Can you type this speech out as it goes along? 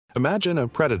Imagine a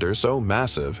predator so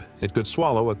massive it could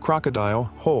swallow a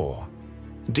crocodile whole.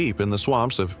 Deep in the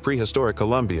swamps of prehistoric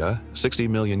Colombia, 60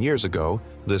 million years ago,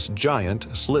 this giant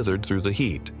slithered through the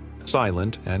heat,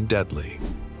 silent and deadly.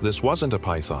 This wasn't a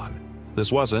python. This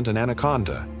wasn't an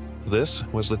anaconda. This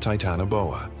was the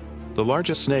Titanoboa, the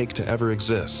largest snake to ever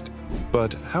exist.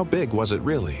 But how big was it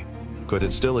really? Could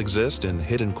it still exist in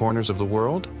hidden corners of the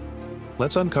world?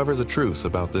 Let's uncover the truth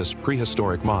about this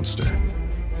prehistoric monster.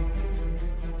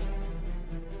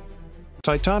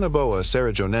 Titanoboa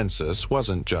cerrejonensis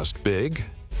wasn't just big,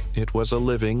 it was a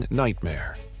living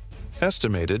nightmare.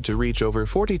 Estimated to reach over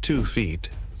 42 feet,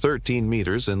 13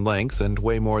 meters in length and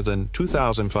weigh more than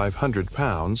 2,500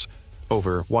 pounds,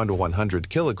 over 1 to 100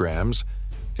 kilograms,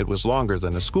 it was longer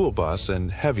than a school bus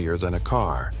and heavier than a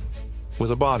car.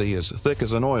 With a body as thick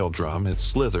as an oil drum, it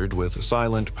slithered with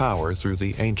silent power through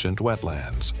the ancient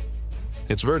wetlands.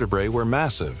 Its vertebrae were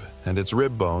massive, and its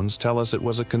rib bones tell us it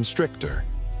was a constrictor.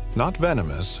 Not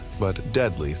venomous, but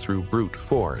deadly through brute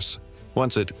force.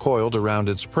 Once it coiled around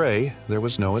its prey, there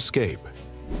was no escape.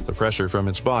 The pressure from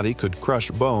its body could crush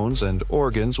bones and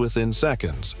organs within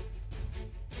seconds.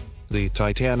 The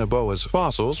Titanoboa's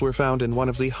fossils were found in one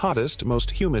of the hottest,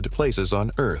 most humid places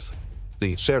on Earth,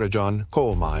 the Cerrejón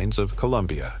coal mines of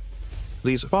Colombia.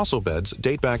 These fossil beds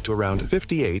date back to around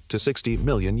 58 to 60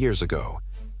 million years ago,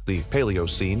 the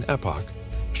Paleocene epoch,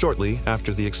 shortly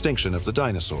after the extinction of the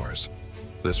dinosaurs.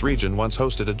 This region once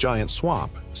hosted a giant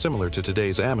swamp, similar to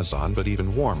today's Amazon but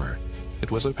even warmer. It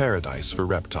was a paradise for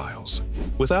reptiles.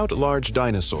 Without large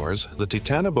dinosaurs, the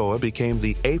Titanoboa became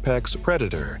the apex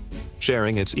predator,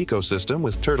 sharing its ecosystem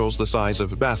with turtles the size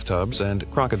of bathtubs and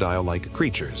crocodile-like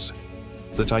creatures.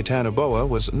 The Titanoboa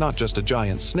was not just a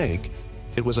giant snake,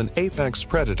 it was an apex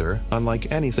predator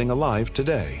unlike anything alive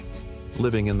today.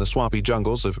 Living in the swampy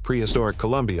jungles of prehistoric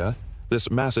Colombia, this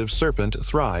massive serpent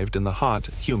thrived in the hot,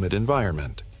 humid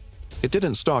environment. It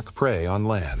didn't stalk prey on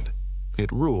land.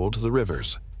 It ruled the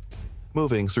rivers.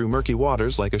 Moving through murky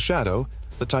waters like a shadow,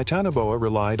 the Titanoboa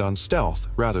relied on stealth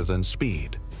rather than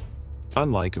speed.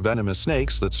 Unlike venomous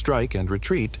snakes that strike and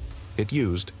retreat, it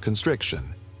used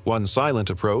constriction. One silent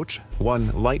approach,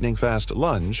 one lightning-fast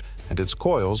lunge, and its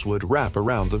coils would wrap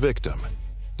around the victim.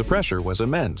 The pressure was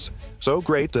immense, so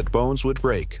great that bones would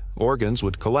break, organs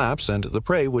would collapse, and the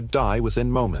prey would die within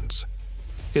moments.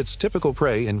 Its typical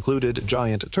prey included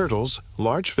giant turtles,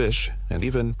 large fish, and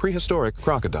even prehistoric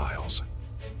crocodiles.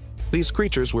 These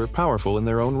creatures were powerful in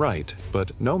their own right,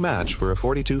 but no match for a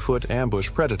 42-foot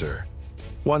ambush predator.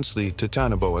 Once the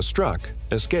Titanoboa struck,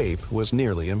 escape was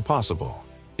nearly impossible.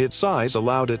 Its size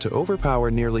allowed it to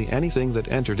overpower nearly anything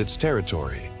that entered its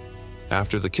territory.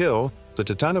 After the kill, the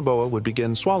Titanoboa would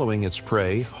begin swallowing its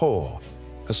prey whole,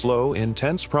 a slow,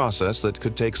 intense process that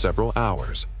could take several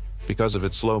hours. Because of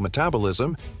its slow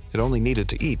metabolism, it only needed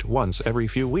to eat once every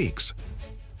few weeks.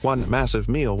 One massive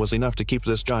meal was enough to keep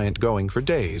this giant going for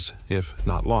days, if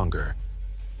not longer.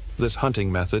 This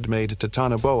hunting method made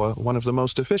Titanoboa one of the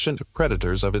most efficient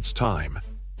predators of its time.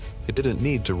 It didn't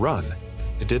need to run.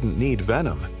 It didn't need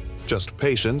venom, just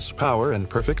patience, power, and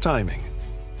perfect timing.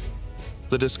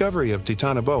 The discovery of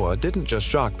Titanoboa didn't just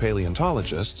shock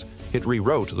paleontologists, it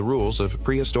rewrote the rules of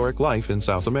prehistoric life in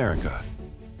South America.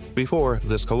 Before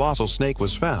this colossal snake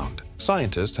was found,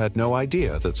 scientists had no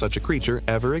idea that such a creature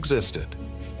ever existed.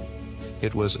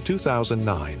 It was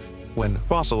 2009, when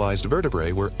fossilized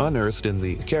vertebrae were unearthed in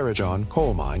the Cerrejón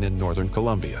coal mine in northern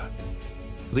Colombia.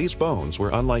 These bones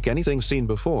were unlike anything seen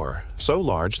before, so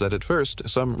large that at first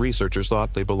some researchers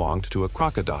thought they belonged to a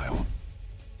crocodile.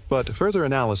 But further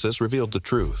analysis revealed the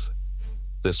truth.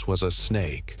 This was a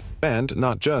snake. And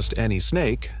not just any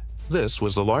snake, this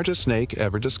was the largest snake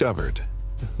ever discovered.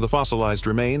 The fossilized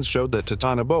remains showed that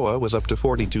Titanoboa was up to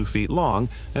 42 feet long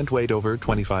and weighed over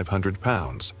 2,500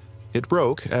 pounds. It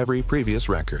broke every previous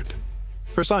record.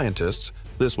 For scientists,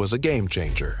 this was a game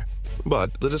changer.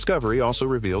 But the discovery also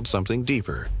revealed something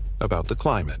deeper about the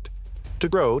climate. To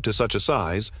grow to such a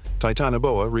size,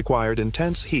 Titanoboa required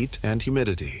intense heat and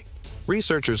humidity.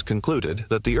 Researchers concluded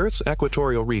that the Earth's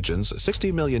equatorial regions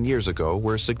 60 million years ago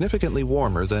were significantly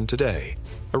warmer than today,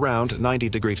 around 90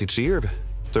 degrees Celsius,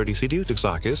 30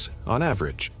 Celsius on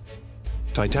average.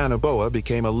 Titanoboa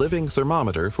became a living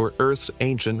thermometer for Earth's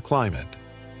ancient climate.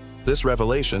 This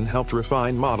revelation helped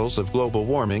refine models of global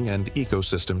warming and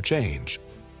ecosystem change.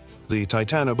 The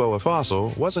Titanoboa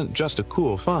fossil wasn't just a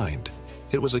cool find.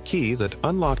 It was a key that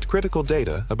unlocked critical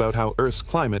data about how Earth's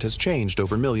climate has changed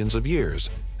over millions of years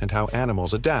and how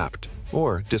animals adapt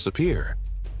or disappear.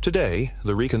 Today,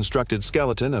 the reconstructed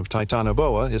skeleton of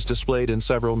Titanoboa is displayed in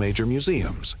several major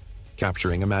museums,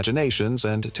 capturing imaginations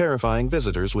and terrifying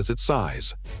visitors with its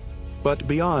size. But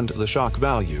beyond the shock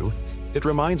value, it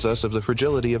reminds us of the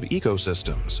fragility of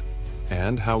ecosystems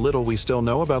and how little we still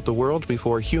know about the world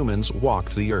before humans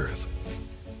walked the Earth.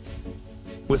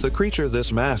 With a creature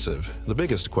this massive, the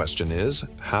biggest question is,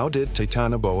 how did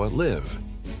Titanoboa live?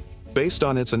 Based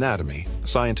on its anatomy,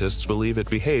 scientists believe it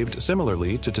behaved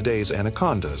similarly to today's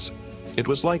anacondas. It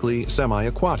was likely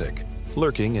semi-aquatic,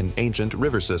 lurking in ancient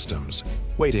river systems,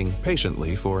 waiting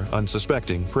patiently for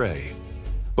unsuspecting prey.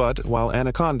 But while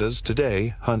anacondas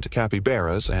today hunt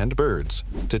capybaras and birds,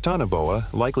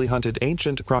 Titanoboa likely hunted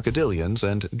ancient crocodilians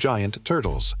and giant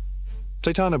turtles.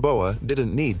 Titanoboa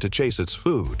didn't need to chase its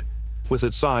food. With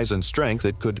its size and strength,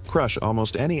 it could crush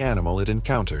almost any animal it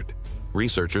encountered.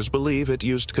 Researchers believe it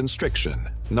used constriction,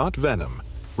 not venom,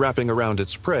 wrapping around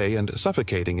its prey and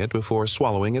suffocating it before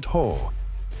swallowing it whole.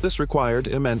 This required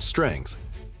immense strength,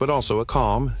 but also a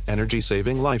calm,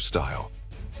 energy-saving lifestyle,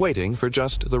 waiting for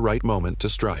just the right moment to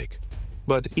strike.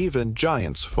 But even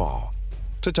giants fall.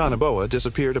 Titanoboa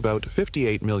disappeared about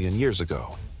 58 million years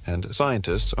ago, and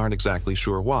scientists aren't exactly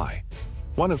sure why.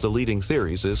 One of the leading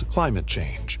theories is climate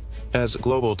change. As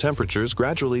global temperatures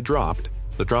gradually dropped,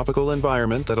 the tropical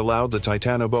environment that allowed the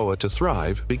Titanoboa to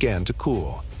thrive began to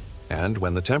cool. And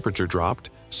when the temperature dropped,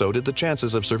 so did the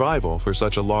chances of survival for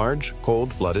such a large,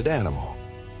 cold-blooded animal.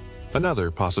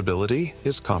 Another possibility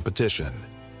is competition.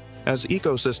 As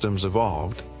ecosystems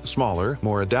evolved, smaller,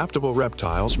 more adaptable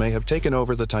reptiles may have taken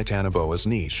over the Titanoboa's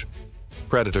niche.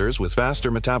 Predators with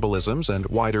faster metabolisms and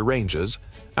wider ranges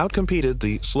outcompeted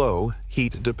the slow,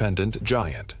 heat-dependent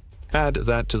giant. Add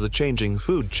that to the changing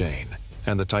food chain,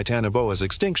 and the Titanoboa's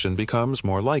extinction becomes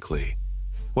more likely.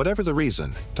 Whatever the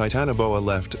reason, Titanoboa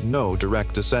left no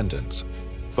direct descendants.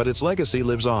 But its legacy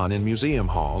lives on in museum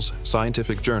halls,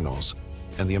 scientific journals,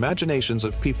 and the imaginations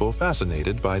of people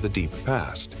fascinated by the deep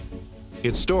past.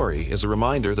 Its story is a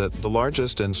reminder that the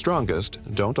largest and strongest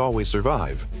don't always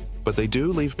survive, but they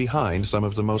do leave behind some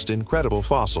of the most incredible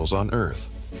fossils on Earth.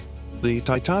 The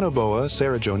Titanoboa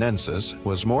cerrejonensis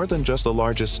was more than just the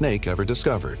largest snake ever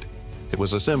discovered. It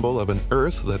was a symbol of an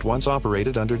Earth that once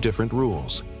operated under different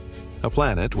rules. A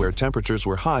planet where temperatures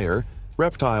were higher,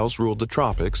 reptiles ruled the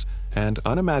tropics, and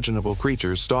unimaginable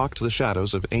creatures stalked the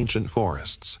shadows of ancient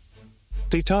forests.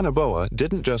 Titanoboa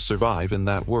didn't just survive in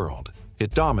that world,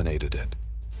 it dominated it.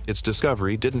 Its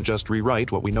discovery didn't just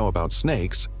rewrite what we know about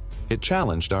snakes, it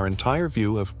challenged our entire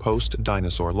view of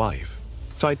post-dinosaur life.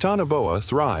 Titanoboa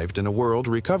thrived in a world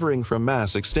recovering from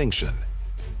mass extinction.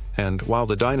 And while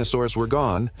the dinosaurs were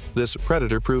gone, this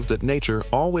predator proved that nature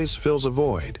always fills a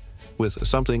void with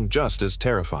something just as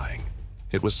terrifying.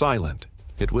 It was silent,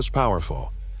 it was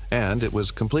powerful, and it was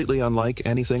completely unlike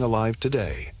anything alive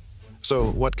today.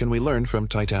 So what can we learn from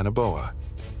Titanoboa?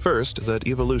 First, that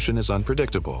evolution is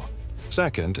unpredictable.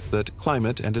 Second, that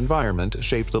climate and environment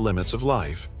shape the limits of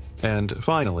life. And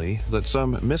finally, that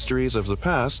some mysteries of the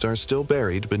past are still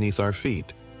buried beneath our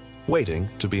feet, waiting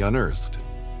to be unearthed.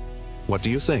 What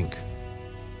do you think?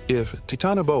 If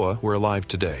Titanoboa were alive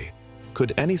today,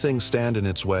 could anything stand in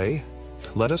its way?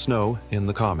 Let us know in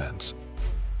the comments.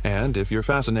 And if you're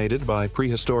fascinated by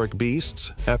prehistoric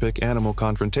beasts, epic animal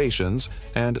confrontations,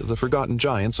 and the forgotten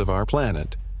giants of our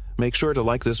planet, make sure to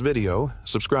like this video,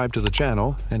 subscribe to the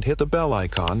channel, and hit the bell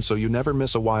icon so you never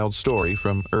miss a wild story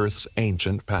from Earth's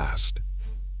ancient past.